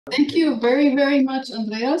Thank you very, very much,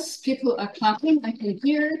 Andreas. People are clapping. I can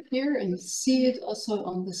hear and see it also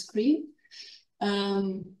on the screen.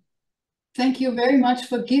 Thank you very much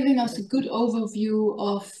for giving us a good overview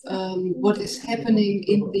of what is happening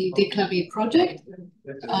in the Déclaré project.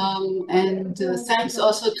 Thanks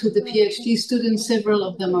also to the PhD students. Several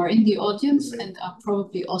of them are in the audience and are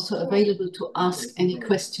probably also available to ask any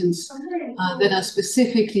questions that are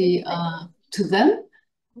specifically to them.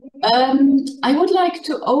 I would like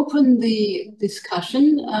to open the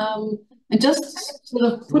discussion and just sort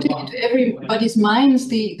of put it into everybody's minds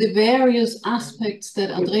the various aspects that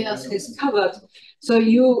Andreas has covered. So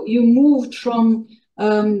you moved from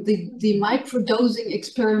the microdosing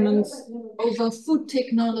experiments over food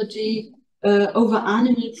technology, over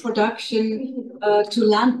animal production, to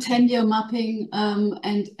land tenure mapping,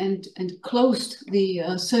 and closed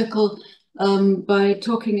the circle by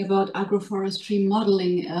talking about agroforestry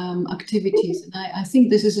modeling activities. And I think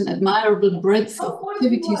this is an admirable breadth of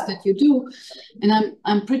activities that you do. And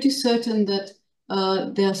I'm pretty certain that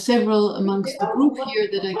there are several amongst the group here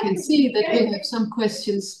that I can see that will have some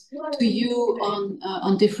questions to you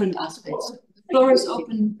on different aspects. The floor is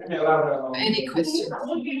open for any questions.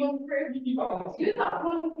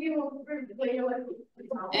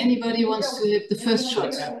 Anybody wants to have the first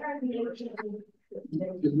shot?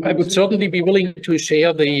 I would certainly be willing to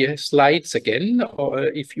share the slides again, or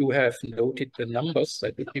if you have noted the numbers,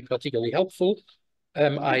 that would be particularly helpful.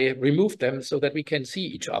 I removed them so that we can see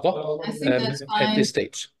each other at this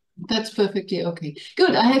stage. That's perfectly okay.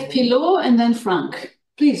 Good. I have Pilot and then Frank.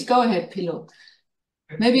 Please go ahead, Pilot.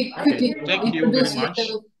 Maybe quickly. Thank you very much.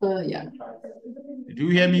 Yeah. Do you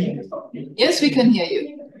hear me? Yes, we can hear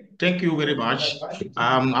you. Thank you very much.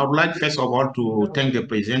 I would like first of all to thank the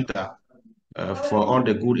presenter for all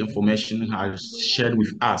the good information has shared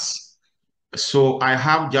with us. So I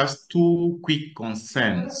have just two quick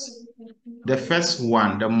concerns. The first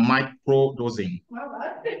one, the micro dosing.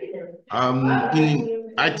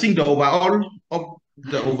 I think the overall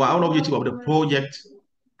objective of the project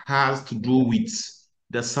has to do with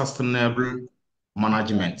the sustainable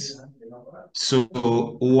management. So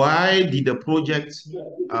why did the project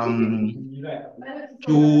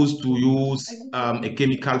choose to use a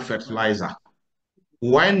chemical fertilizer?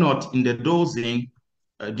 Why not in the dosing?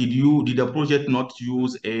 Did the project not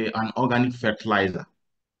use an organic fertilizer?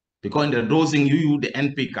 Because in the dosing you use the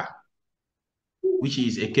NPK, which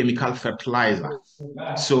is a chemical fertilizer.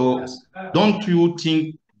 So don't you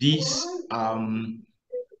think this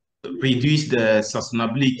reduce the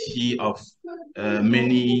sustainability of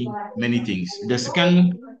many things? The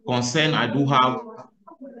second concern I do have,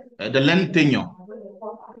 the land tenure.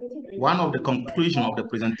 One of the conclusions of the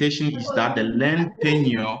presentation is that the land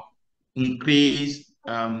tenure increased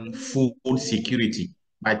food security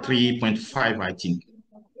by 3.5, I think.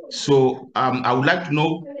 So I would like to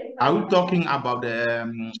know, are we talking about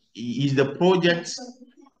is the project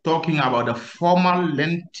talking about the formal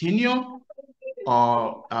land tenure,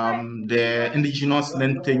 or the indigenous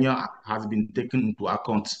land tenure has been taken into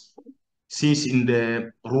account? Since in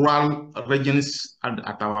the rural regions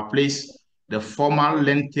at our place, the formal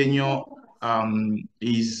land tenure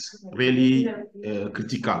is really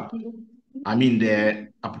critical. I mean, the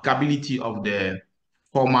applicability of the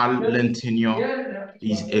formal land tenure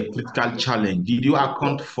is a critical challenge. Did you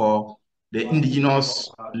account for the indigenous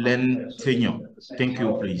land tenure? Thank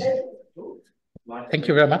you, please. Thank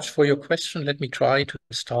you very much for your question. Let me try to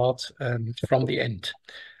start from the end.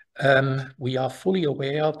 We are fully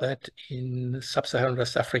aware that in Sub-Saharan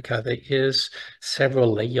West Africa, there is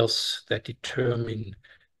several layers that determine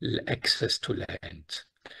access to land.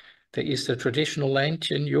 There is the traditional land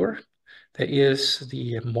tenure. There is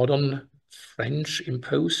the modern French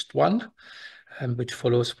imposed one, which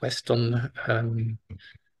follows Western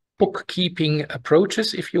bookkeeping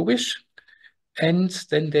approaches, if you wish. And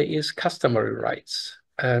then there is customary rights.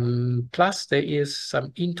 Plus there is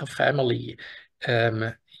some interfamily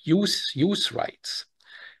use rights.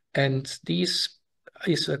 And this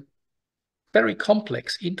is a very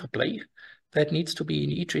complex interplay that needs to be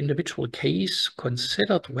in each individual case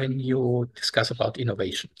considered when you discuss about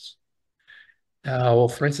innovations. Now,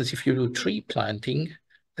 for instance, if you do tree planting,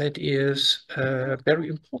 that is very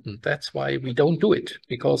important. That's why we don't do it,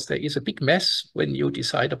 because there is a big mess when you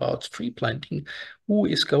decide about tree planting. Who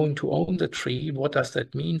is going to own the tree? What does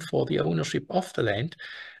that mean for the ownership of the land?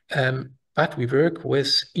 But we work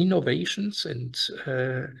with innovations and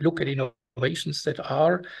look at innovations that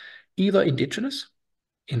are either indigenous,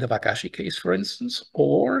 in the Wagashi case, for instance,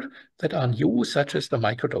 or that are new, such as the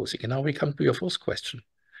microdosing. And now we come to your first question.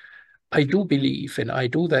 I do believe, and I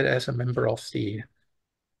do that as a member of the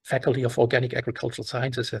Faculty of Organic Agricultural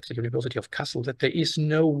Sciences at the University of Kassel, that there is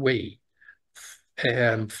no way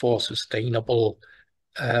for sustainable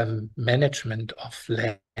management of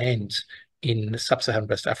land in sub-Saharan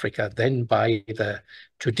West Africa than by the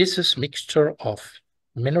judicious mixture of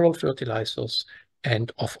mineral fertilizers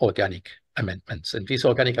and of organic amendments. And these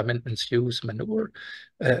organic amendments use manure,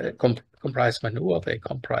 comprise manure, they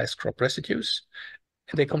comprise crop residues,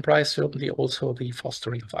 and they comprise certainly also the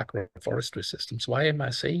fostering of agroforestry systems. Why am I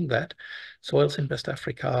saying that? Soils in West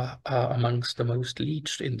Africa are amongst the most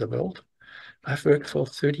leached in the world. I've worked for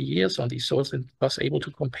 30 years on these soils and was able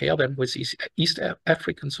to compare them with East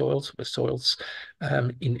African soils, with soils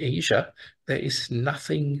in Asia. There is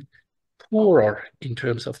nothing poorer in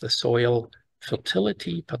terms of the soil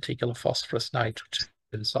fertility, particular phosphorus, nitrogen,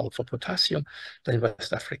 sulfur, potassium, than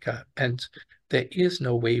West Africa. And there is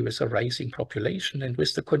no way with a rising population and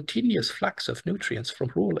with the continuous flux of nutrients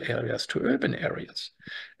from rural areas to urban areas,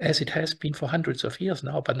 as it has been for hundreds of years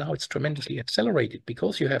now, but now it's tremendously accelerated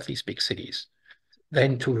because you have these big cities,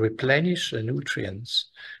 then to replenish the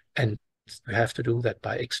nutrients, and you have to do that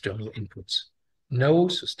by external inputs. No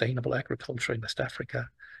sustainable agriculture in West Africa,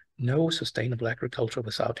 no sustainable agriculture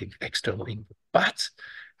without external input, but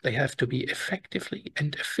they have to be effectively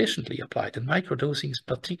and efficiently applied. And microdosing is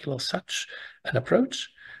particularly such an approach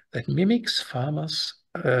that mimics farmers'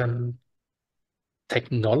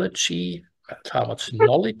 technology, farmers'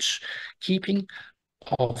 knowledge keeping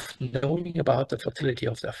of knowing about the fertility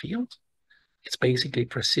of their field. It's basically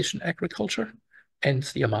precision agriculture, and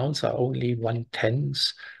the amounts are only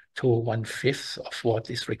 1/10 to 1/5 of what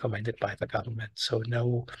is recommended by the government. So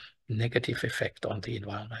no negative effect on the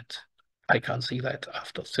environment. I can't see that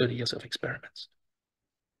after 30 years of experiments.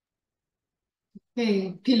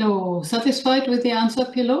 Okay, Pilo, satisfied with the answer,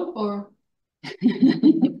 Pilo, or?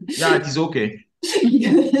 Yeah, it is okay.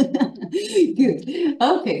 Good.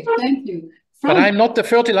 Okay, thank you. But I'm not the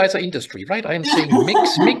fertilizer industry, right? I'm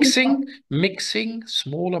saying mixing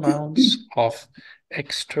small amounts of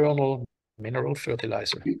external mineral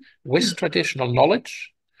fertilizer with traditional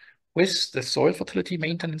knowledge, with the soil fertility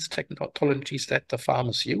maintenance technologies that the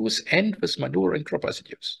farmers use, and with manure and crop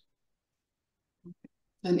residues.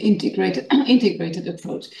 An integrated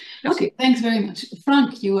approach. Yes. Okay, thanks very much.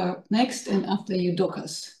 Frank, you are next, and after you,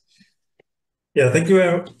 Dokas. Yeah, thank you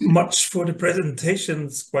very much for the presentation.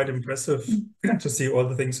 It's quite impressive to see all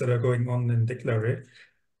the things that are going on in Declare.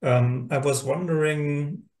 I was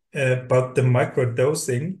wondering about the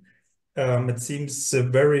microdosing. It seems a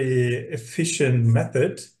very efficient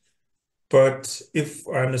method, but if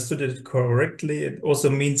I understood it correctly, it also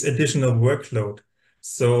means additional workload.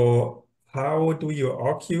 So how do you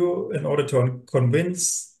argue in order to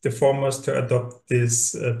convince the farmers to adopt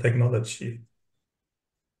this technology?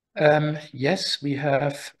 Yes, we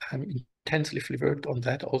have intensively worked on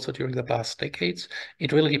that also during the past decades.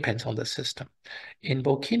 It really depends on the system. In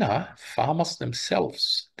Burkina, farmers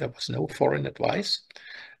themselves, there was no foreign advice,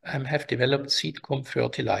 have developed seed-com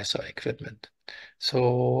fertilizer equipment.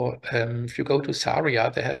 So if you go to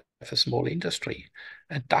Zaria, they have a small industry,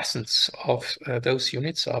 and dozens of those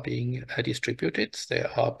units are being distributed. They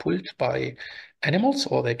are pulled by animals,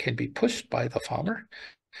 or they can be pushed by the farmer.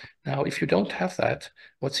 Now, if you don't have that,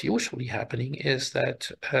 what's usually happening is that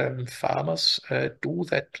farmers do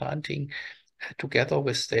that planting together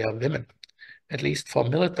with their women. At least for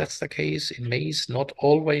millet, that's the case. In maize, not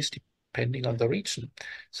always, depending on the region.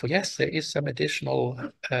 So yes, there is some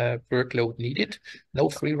additional workload needed. No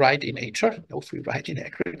free ride in nature, no free ride in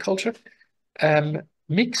agriculture.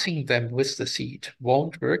 Mixing them with the seed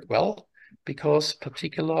won't work well, because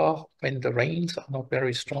particularly when the rains are not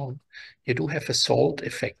very strong, you do have a salt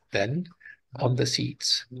effect then on the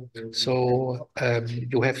seeds. So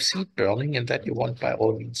you have seed burning, and that you want by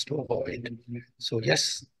all means to avoid. So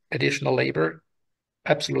yes, additional labor,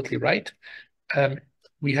 absolutely right.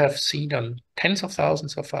 We have seen on tens of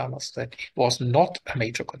thousands of farmers that it was not a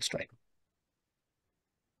major constraint.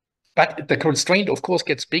 But the constraint, of course,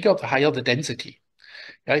 gets bigger the higher the density.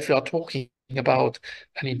 If you are talking about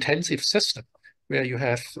an intensive system where you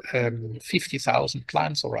have 50,000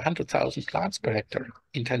 plants or 100,000 plants per hectare,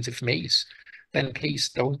 intensive maize, then please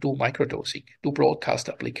don't do microdosing. Do broadcast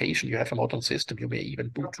application. You have a modern system. You may even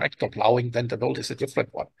do tractor plowing. Then the world is a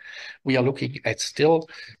different one. We are looking at still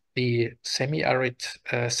the semi-arid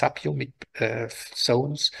subhumid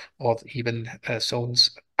zones, or even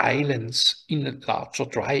zones, islands in larger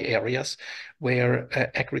dry areas where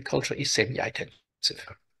agriculture is semi-intensive.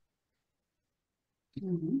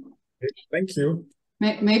 Thank you.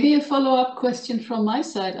 Maybe a follow-up question from my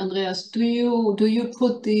side, Andreas. Do you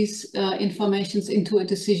put these informations into a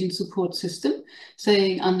decision support system,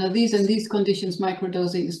 saying under these and these conditions,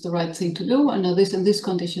 microdosing is the right thing to do, under this and this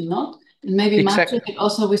condition not? And maybe matching it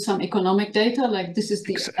also with some economic data, like this is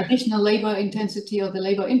the additional labor intensity or the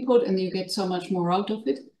labor input, and you get so much more out of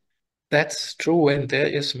it? That's true, and there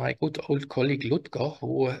is my good old colleague Ludger,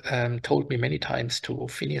 who told me many times to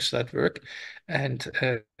finish that work. And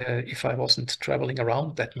if I wasn't traveling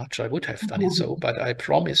around that much, I would have done it so. But I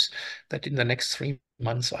promise that in the next 3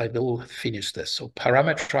 months, I will finish this. So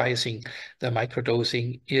parameterizing the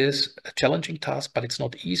microdosing is a challenging task, but it's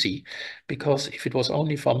not easy, because if it was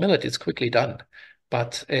only for millet, it's quickly done.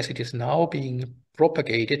 But as it is now being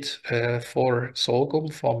propagated for sorghum,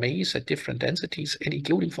 for maize at different densities, and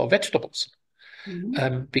including for vegetables,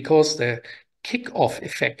 because the kick-off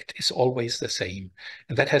effect is always the same,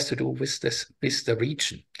 and that has to do with the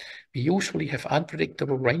region. We usually have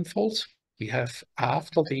unpredictable rainfalls. We have,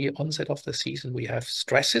 after the onset of the season, we have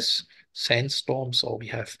stresses, sandstorms, or we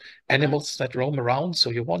have animals that roam around.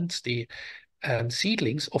 So you want the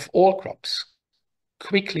seedlings of all crops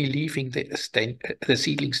quickly leaving the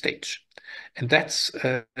seedling stage. And that's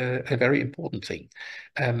a very important thing.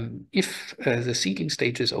 If the seedling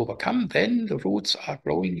stage is overcome, then the roots are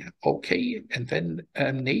growing okay, and then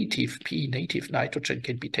native nitrogen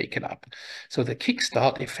can be taken up. So the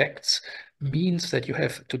kickstart effects means that you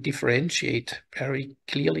have to differentiate very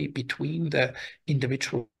clearly between the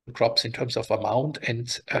individual crops in terms of amount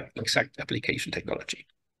and exact application technology.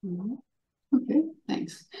 Okay,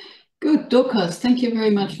 thanks. Good, Dorcas, thank you very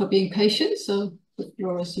much for being patient. So the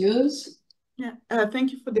floor is yours. Yeah,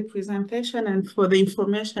 thank you for the presentation and for the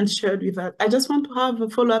information shared with us. I just want to have a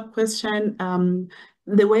follow-up question.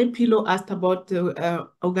 The way Pilo asked about the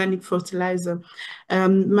organic fertilizer,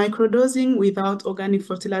 microdosing without organic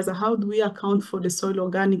fertilizer, how do we account for the soil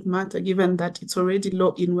organic matter, given that it's already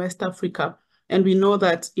low in West Africa? And we know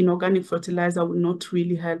that inorganic fertilizer will not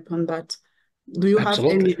really help on that. Do you have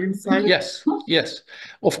any insight? Yes,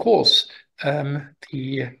 of course.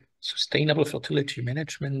 The sustainable fertility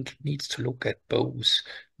management needs to look at both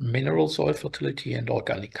mineral soil fertility and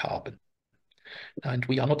organic carbon. And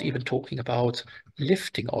we are not even talking about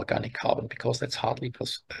lifting organic carbon, because that's hardly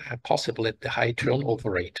possible at the high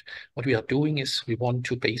turnover rate. What we are doing is we want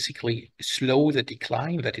to basically slow the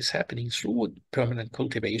decline that is happening through permanent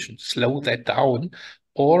cultivation, slow that down,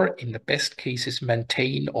 or in the best cases,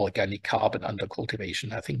 maintain organic carbon under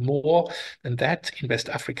cultivation. I think more than that in West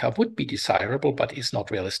Africa would be desirable, but is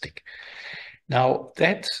not realistic. Now,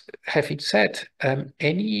 that having said,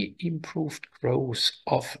 any improved growth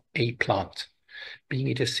of a plant, being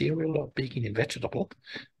it a cereal or being it a vegetable,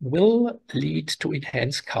 will lead to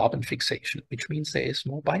enhanced carbon fixation, which means there is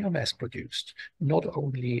more biomass produced, not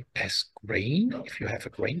only as grain, if you have a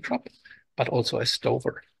grain crop, but also as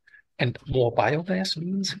stover. And more biomass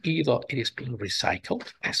means either it is being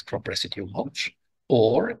recycled as crop residue mulch,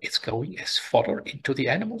 or it's going as fodder into the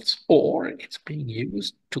animals, or it's being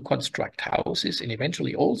used to construct houses and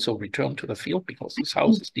eventually also return to the field because these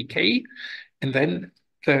houses decay, and then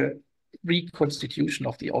the reconstitution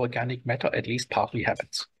of the organic matter at least partly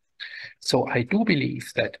happens. So I do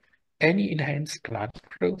believe that any enhanced plant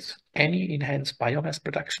growth, any enhanced biomass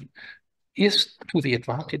production is to the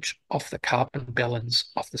advantage of the carbon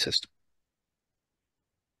balance of the system.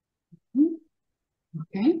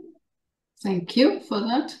 Okay, thank you for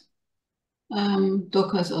that.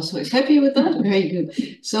 Dorcas also is happy with that. Very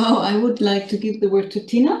good. So I would like to give the word to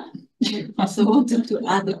Tina. I also wanted to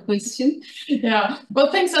add a question. Yeah,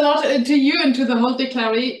 well, thanks a lot to you and to the whole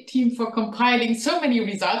Declaré team for compiling so many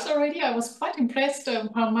results already. I was quite impressed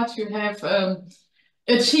how much you have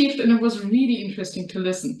achieved, and it was really interesting to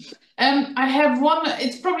listen. I have one,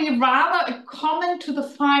 it's probably rather a comment to the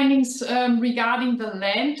findings regarding the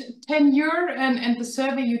land tenure and the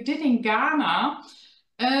survey you did in Ghana.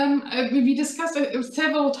 We discussed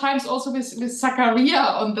several times also with Zakaria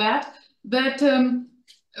on that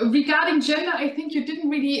regarding gender, I think you didn't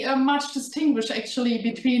really much distinguish actually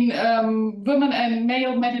between women and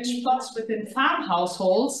male managed plots within farm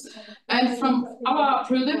households. And from our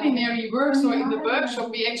preliminary work, so in the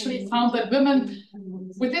workshop, we actually found that women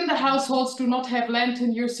within the households do not have land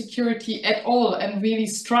tenure security at all and really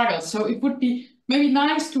struggle. So it would be maybe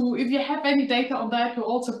nice to, if you have any data on that, to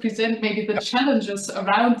also present maybe the challenges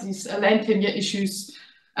around these land tenure issues.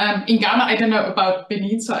 In Ghana, I don't know about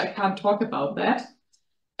Benin, so I can't talk about that.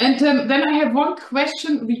 And then I have one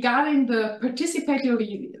question regarding the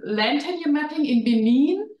participatory land tenure mapping in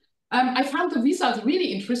Benin. I found the results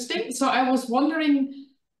really interesting. So I was wondering,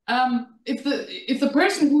 if the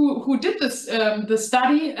person who did this the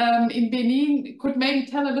study in Benin could maybe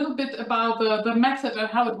tell a little bit about the method and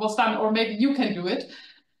how it was done, or maybe you can do it.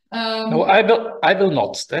 No, I will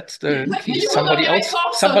not. That's somebody else.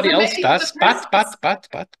 Somebody else does.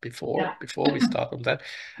 But before we start on that,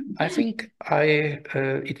 I think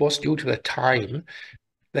it was due to the time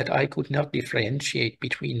that I could not differentiate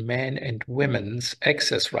between men and women's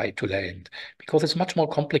access right to land, because it's much more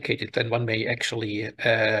complicated than one may actually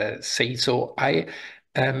say. So I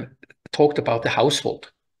talked about the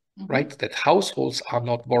household, right? That households are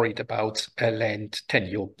not worried about land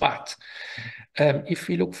tenure, but if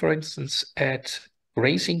we look, for instance, at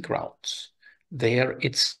grazing grounds, there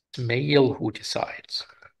it's male who decides.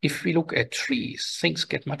 If we look at trees, things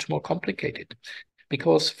get much more complicated,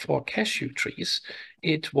 because for cashew trees,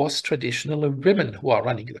 it was traditionally women who are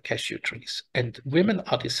running the cashew trees, and women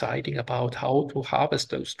are deciding about how to harvest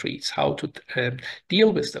those trees, how to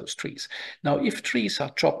deal with those trees. Now, if trees are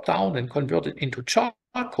chopped down and converted into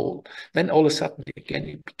charcoal, then all of a sudden, again,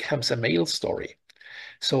 it becomes a male story.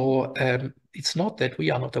 So it's not that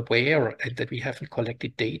we are not aware and that we haven't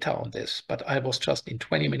collected data on this, but I was just in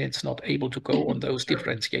 20 minutes not able to go on those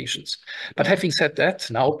differentiations. But having said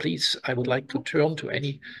that, now please, I would like to turn to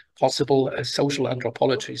any possible social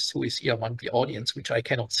anthropologist who is here among the audience, which I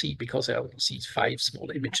cannot see because I only see 5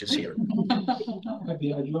 small images here.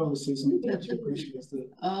 Maybe Adwa will say something.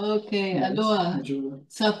 Okay, Adwa,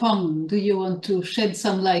 Sapong, do you want to shed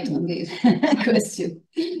some light on this question?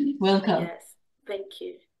 Welcome. Yes. Thank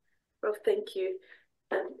you. Well, thank you.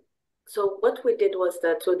 So what we did was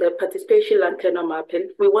that, so the participation land tenure mapping,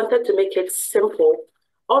 we wanted to make it simple.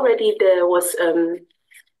 Already there was,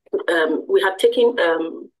 we had taken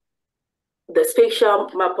the spatial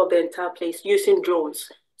map of the entire place using drones.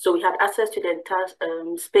 So we had access to the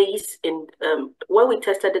entire space in, where we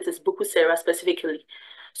tested it is Bukusera specifically.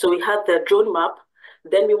 So we had the drone map.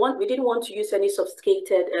 Then we didn't want to use any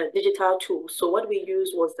sophisticated digital tools. So what we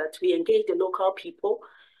used was that we engaged the local people.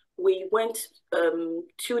 We went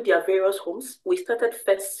to their various homes. We started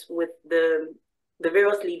first with the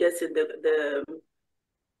various leaders in the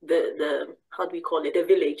how do we call it, the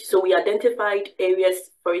village. So we identified areas,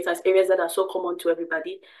 for instance, areas that are so common to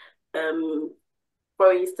everybody.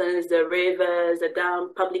 For instance, the rivers, the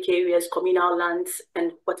dam, public areas, communal lands,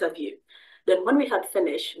 and what have you. Then when we had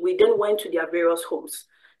finished, we then went to their various homes.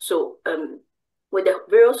 So with the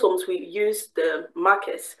various homes, we used the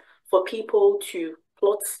markers for people to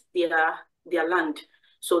plot their land.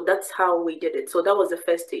 So that's how we did it. So that was the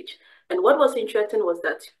first stage. And what was interesting was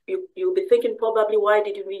that you'll be thinking probably, why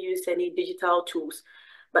didn't we use any digital tools?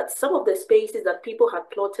 But some of the spaces that people had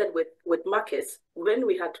plotted with markers, when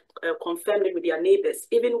we had confirmed it with their neighbors,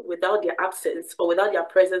 even without their absence or without their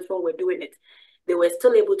presence when we're doing it, they were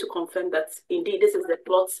still able to confirm that indeed this is the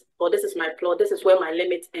plot, or this is my plot, this is where my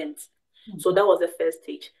limit ends. So that was the first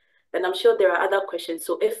stage. And I'm sure there are other questions.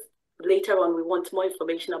 So if later on we want more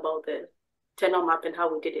information about the tenure map and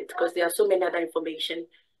how we did it, because there are so many other information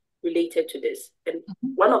related to this. And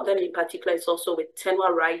one of them in particular is also with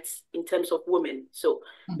tenure rights in terms of women. So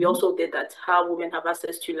we also did that, how women have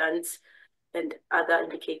access to lands and other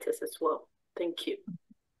indicators as well. Thank you.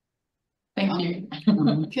 Thank you.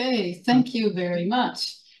 Okay, thank you very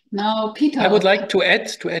much. Now, Peter. I would like to add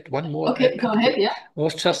one more. Okay, go ahead, yeah.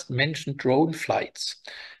 Was just mentioned drone flights.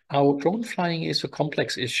 Now, drone flying is a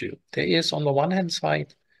complex issue. There is, on the one hand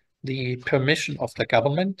side, the permission of the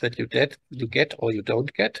government that you get or you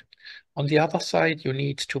don't get. On the other side, you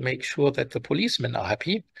need to make sure that the policemen are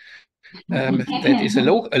happy. That is a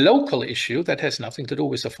local issue that has nothing to do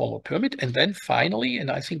with a formal permit. And then finally,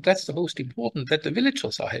 and I think that's the most important, that the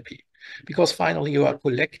villagers are happy, because finally you are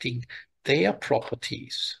collecting their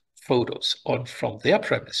properties, photos from their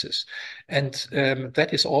premises. And that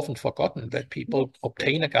is often forgotten, that people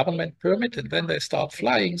obtain a government permit and then they start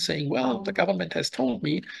flying saying, well, the government has told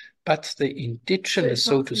me, but the indigenous,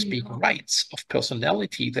 so to speak, rights of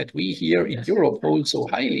personality that we here in Europe hold so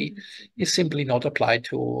highly is simply not applied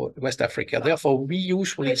to West Africa. Therefore, we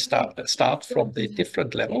usually start from the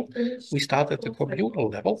different level. We start at the communal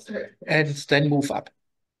level and then move up.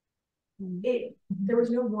 There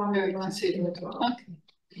was no water. Okay.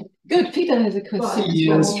 Good. Peter has a question.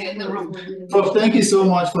 Yes. In the room. Prof, thank you so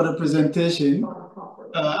much for the presentation.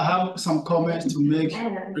 I have some comments to make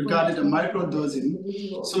regarding the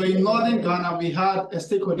microdosing. So in Northern Ghana, we had a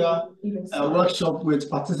stakeholder workshop with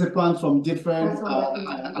participants from different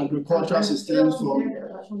agricultural systems,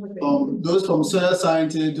 from those from soil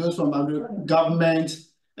scientists, those from government,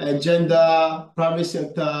 gender, private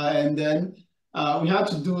sector, and then we had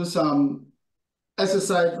to do some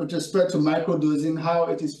exercise with respect to microdosing, how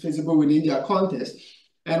it is feasible within their context.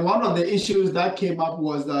 And one of the issues that came up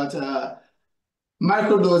was that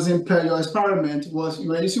microdosing per your experiment was you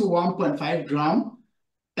were using 1.5 gram,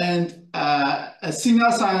 and a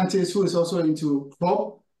senior scientist who is also into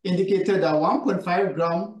crop indicated that 1.5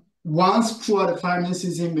 gram once throughout the farming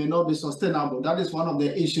season may not be sustainable. That is one of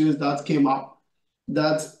the issues that came up,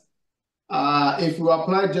 that if you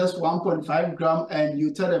apply just 1.5 gram and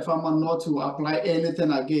you tell the farmer not to apply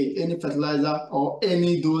anything again, any fertilizer or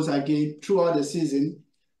any dose again throughout the season,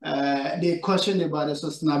 they question about the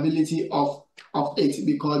sustainability of it,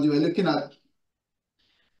 because you are looking at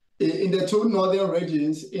in the two northern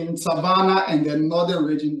regions, in Savannah and the northern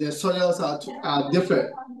region, the soils are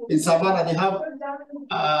different. In Savannah, they have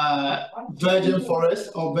virgin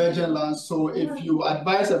forest or virgin land. So if you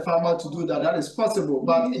advise a farmer to do that, that is possible.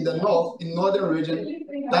 But in the north, in northern region,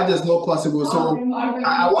 that is not possible. So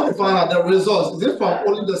I want to find out the results. Is it from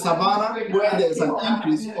only the Savannah where there is an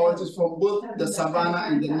increase, or it is from both the Savannah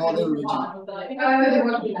and the northern region?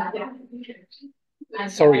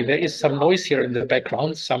 Sorry, there is some noise here in the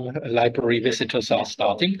background. Some library visitors are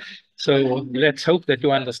starting. So let's hope that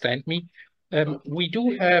you understand me. We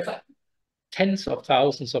do have tens of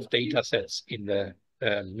thousands of data sets in the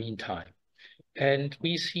meantime. And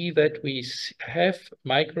we see that we have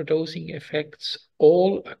microdosing effects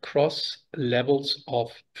all across levels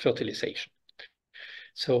of fertilization.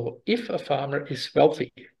 So if a farmer is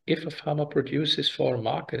wealthy, if a farmer produces for a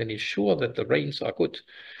market and is sure that the rains are good,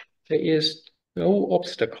 there is no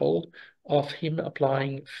obstacle of him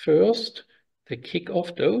applying first the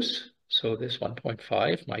kick-off dose, so this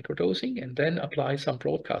 1.5 microdosing, and then apply some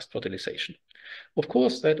broadcast fertilization. Of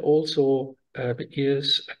course, that also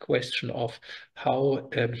is a question of how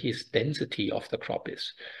his density of the crop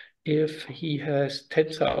is. If he has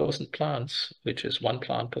 10,000 plants, which is 1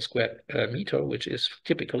 plant per square meter, which is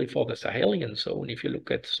typically for the Sahelian zone, if you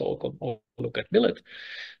look at sorghum or look at millet,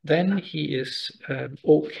 then he is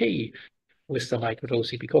okay with the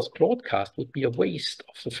microdosing, because broadcast would be a waste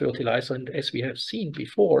of the fertilizer. And as we have seen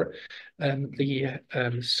before, the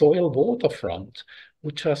soil waterfront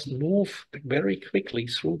would just move very quickly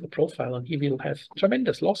through the profile, and he will have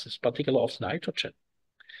tremendous losses, particularly of nitrogen.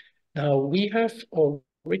 Now, we have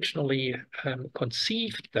originally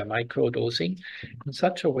conceived the microdosing in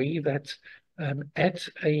such a way that at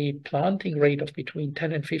a planting rate of between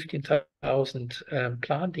 10 and 15,000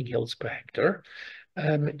 planting hills per hectare,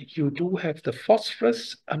 you do have the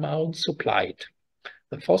phosphorus amount supplied,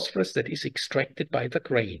 the phosphorus that is extracted by the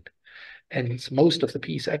grain. And most of the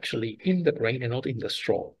piece actually in the grain and not in the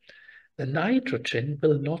straw. The nitrogen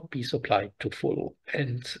will not be supplied to full,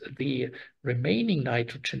 and the remaining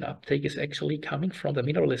nitrogen uptake is actually coming from the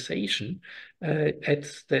mineralization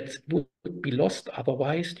that would be lost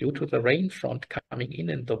otherwise due to the rain front coming in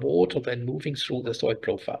and the water then moving through the soil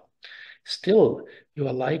profile. Still, you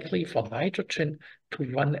are likely for nitrogen to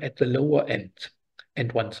run at the lower end.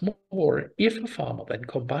 And once more, if a farmer then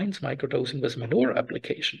combines microdosing with manure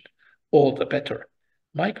application, all the better.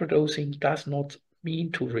 Microdosing does not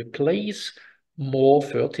mean to replace more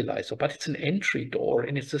fertilizer, but it's an entry door,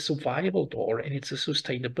 and it's a survival door, and it's a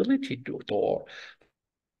sustainability door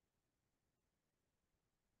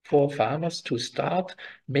for farmers to start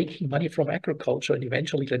making money from agriculture and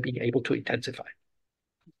eventually then being able to intensify.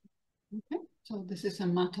 Okay, so this is a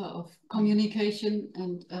matter of communication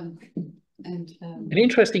and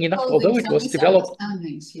interesting enough, although it was developed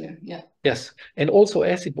here, yeah. Yes, and also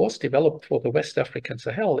as it was developed for the West African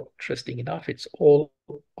Sahel, interesting enough, it's all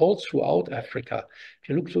throughout Africa. If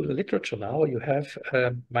you look through the literature now, you have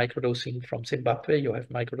microdosing from Zimbabwe, you have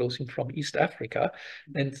microdosing from East Africa,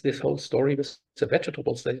 and this whole story with the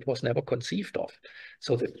vegetables that it was never conceived of.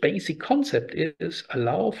 So the basic concept is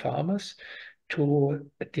allow farmers to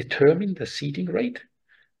determine the seeding rate,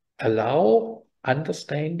 allow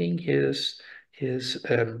understanding his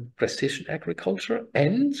precision agriculture,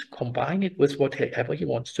 and combine it with whatever he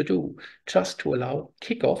wants to do, just to allow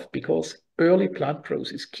kickoff, because early plant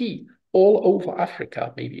growth is key all over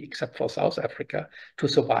Africa, maybe except for South Africa, to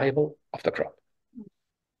survival of the crop.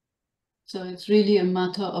 So it's really a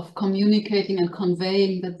matter of communicating and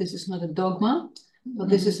conveying that this is not a dogma, but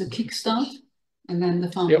this is a kickstart, and then the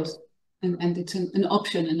farmers. Yep. And it's an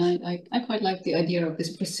option, and I quite like the idea of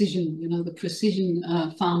this precision, the precision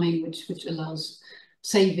farming, which allows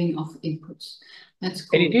saving of inputs. That's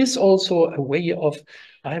cool. And it is also a way of,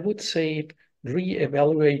 I would say,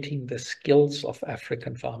 re-evaluating the skills of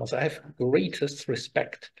African farmers. I have greatest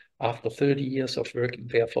respect after 30 years of working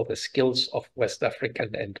there for the skills of West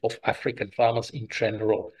African and of African farmers in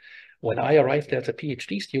general. When I arrived there as a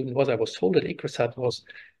PhD student, what I was told at ICRISAT was,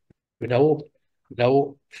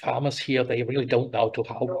 no, farmers here, they really don't know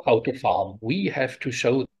how to farm. We have to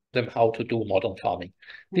show them how to do modern farming.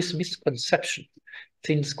 This misconception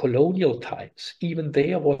since colonial times, even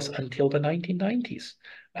there was until the 1990s.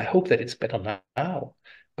 I hope that it's better now.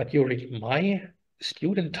 But during my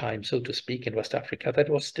student time, so to speak, in West Africa, that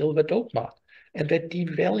was still the dogma. And that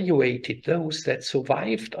devaluated those that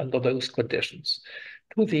survived under those conditions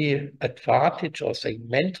to the advantage, or say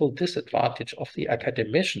mental disadvantage, of the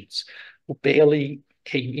academicians who barely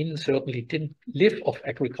came in, certainly didn't live off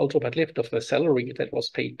agriculture, but lived off the salary that was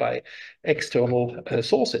paid by external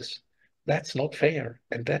sources. That's not fair,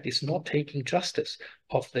 and that is not taking justice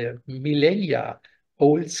of the millennia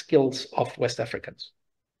old skills of West Africans.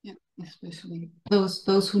 Yeah, especially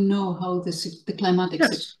those who know how the climatic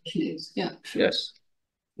situation is. Yeah, sure. Yes.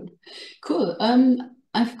 Cool.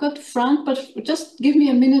 I've got Frank, but just give me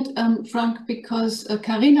a minute, Frank, because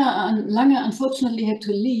Karina Lange unfortunately had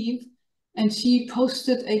to leave, and she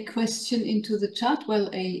posted a question into the chat, well,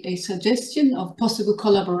 a suggestion of possible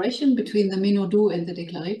collaboration between the Minodou and the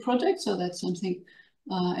Déclaré project. So that's something,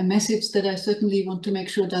 a message that I certainly want to make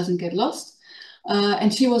sure doesn't get lost.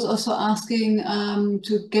 And she was also asking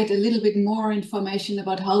to get a little bit more information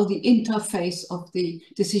about how the interface of the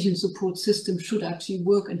decision support system should actually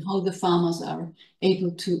work and how the farmers are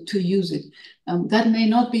able to use it. That may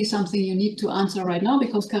not be something you need to answer right now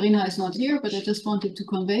because Karina is not here, but I just wanted to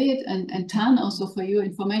convey it, and Tan, also for your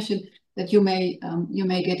information, that you may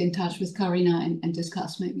get in touch with Karina and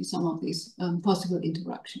discuss maybe some of these possible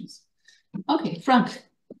interactions. Okay, Frank.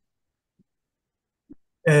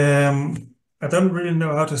 I don't really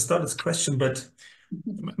know how to start this question, but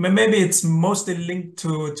maybe it's mostly linked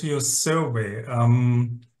to your survey,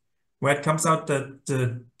 where it comes out that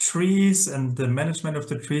the trees and the management of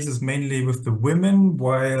the trees is mainly with the women,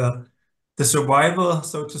 while the survival,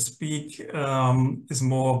 so to speak, is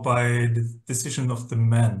more by the decision of the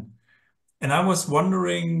men. And I was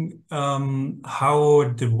wondering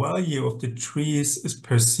how the value of the trees is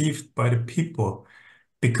perceived by the people.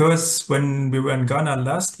 Because when we were in Ghana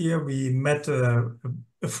last year, we met a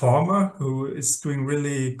farmer who is doing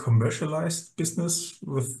really commercialized business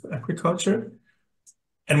with agriculture.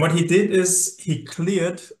 And what he did is he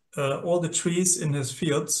cleared all the trees in his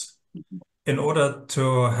fields in order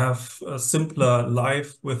to have a simpler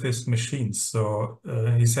life with his machines. So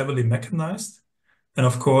he's heavily mechanized. And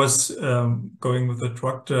of course, going with a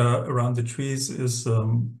tractor around the trees is,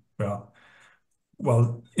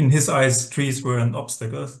 well, in his eyes, trees were an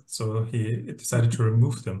obstacle, so he decided to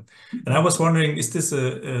remove them. And I was wondering, is this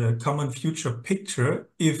a common future picture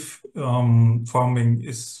if farming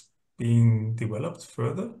is being developed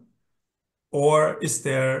further? Or is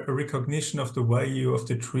there a recognition of the value of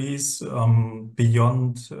the trees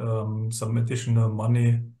beyond some additional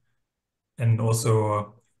money, and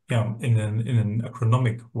also in an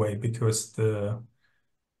agronomic way, because the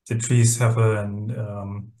trees have a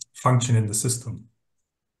function in the system?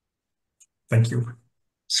 Thank you.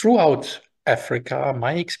 Throughout Africa,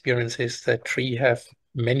 my experience is that trees have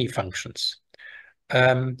many functions.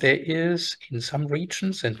 There is, in some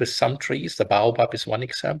regions and with some trees, the baobab is one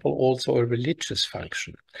example, also a religious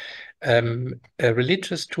function.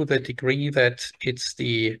 Religious to the degree that it's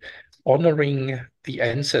the honoring the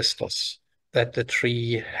ancestors that the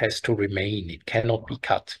tree has to remain. It cannot be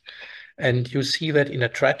cut. And you see that in a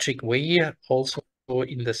tragic way also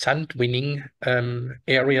in the sand-winning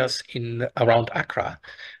areas around Accra,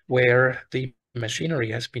 where the machinery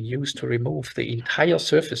has been used to remove the entire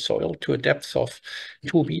surface soil to a depth of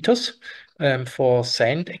 2 meters for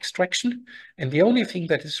sand extraction. And the only thing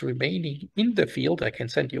that is remaining in the field, I can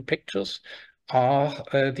send you pictures,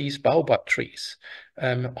 are these baobab trees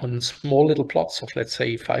on small little plots of, let's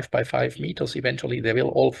say, 5 by 5 meters. Eventually they will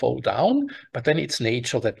all fall down, but then it's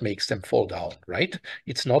nature that makes them fall down, right?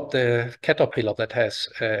 It's not the caterpillar that has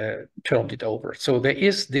turned it over. So there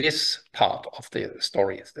is this part of the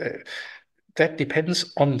story. That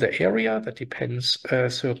depends on the area, that depends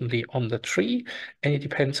certainly on the tree, and it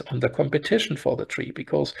depends on the competition for the tree,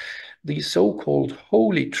 because these so-called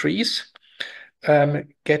holy trees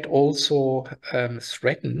get also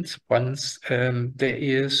threatened once there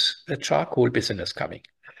is a charcoal business coming.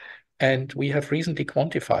 And we have recently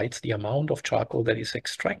quantified the amount of charcoal that is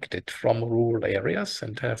extracted from rural areas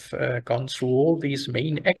and have gone through all these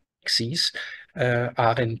main axes,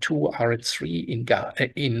 RN2,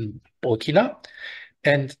 RN3 in Burkina,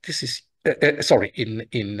 and this is,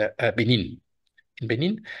 in Benin. In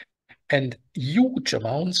Benin. And huge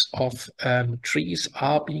amounts of trees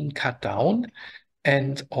are being cut down,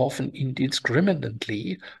 and often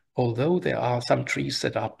indiscriminately, although there are some trees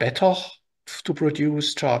that are better to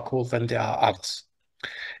produce charcoal than there are others.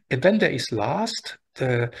 And then there is last,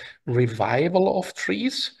 the revival of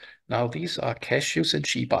trees. Now these are cashews and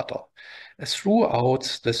shea butter.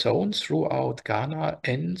 Throughout the zone, throughout Ghana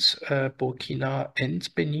and Burkina and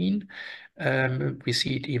Benin, we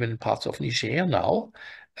see it even in parts of Niger now,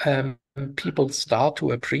 people start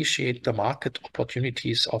to appreciate the market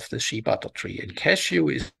opportunities of the shea butter tree. And cashew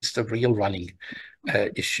is the real running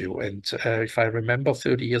issue. And if I remember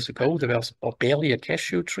 30 years ago, there was barely a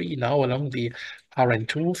cashew tree. Now along the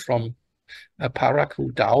RN2 from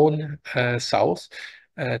Parakou down south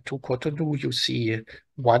to Cotonou, you see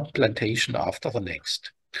one plantation after the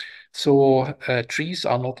next. So trees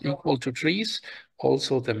are not equal to trees.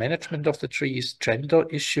 Also, the management of the trees, gender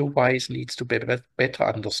issue-wise, needs to be better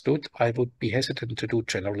understood. I would be hesitant to do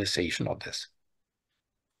generalization on this.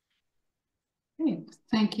 Okay,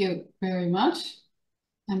 thank you very much.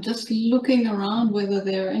 I'm just looking around whether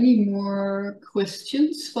there are any more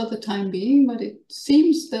questions for the time being, but it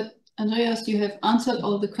seems that, Andreas, you have answered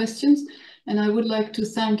all the questions, and I would like to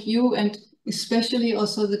thank you and especially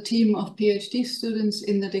also the team of PhD students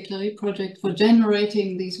in the Déclaré project for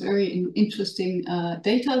generating these very interesting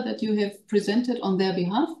data that you have presented on their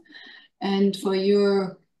behalf, and for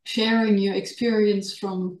your sharing your experience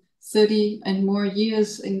from 30 and more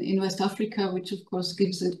years in West Africa, which of course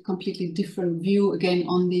gives a completely different view again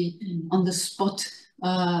on the spot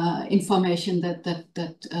information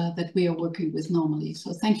that we are working with normally.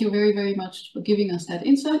 So thank you very, very much for giving us that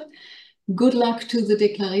insight. Good luck to the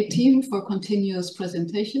Déclaré team for continuous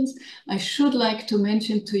presentations. I should like to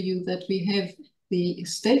mention to you that we have the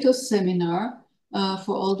status seminar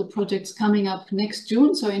for all the projects coming up next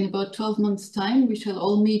June. So in about 12 months' time, we shall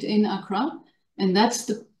all meet in Accra. And that's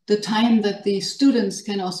the time that the students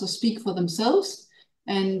can also speak for themselves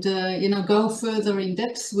and go further in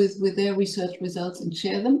depth with their research results and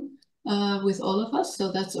share them with all of us.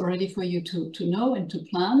 So that's already for you to know and to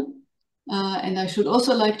plan. And I should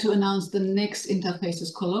also like to announce the next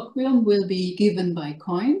Interfaces colloquium will be given by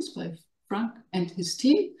Coins, by Frank and his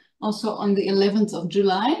team, also on the 11th of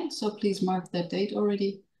July. So please mark that date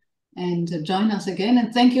already and join us again.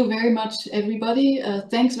 And thank you very much, everybody.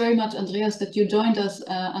 Thanks very much, Andreas, that you joined us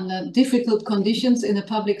under difficult conditions in a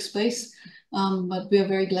public space. But we are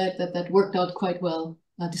very glad that that worked out quite well,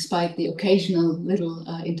 despite the occasional little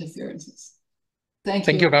interferences. Thank you.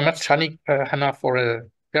 Thank you very much, Hannah, for a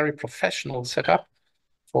very professional setup,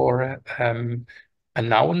 for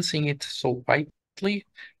announcing it so widely,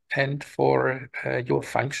 and for your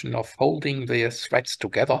function of holding the threads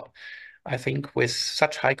together. I think with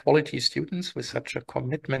such high quality students, with such a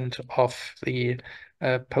commitment of the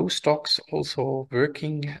postdocs also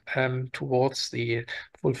working towards the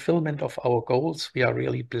fulfillment of our goals, we are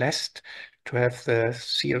really blessed to have the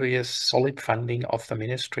serious, solid funding of the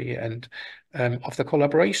ministry and of the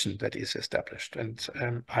collaboration that is established. And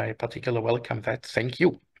I particularly welcome that. Thank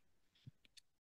you.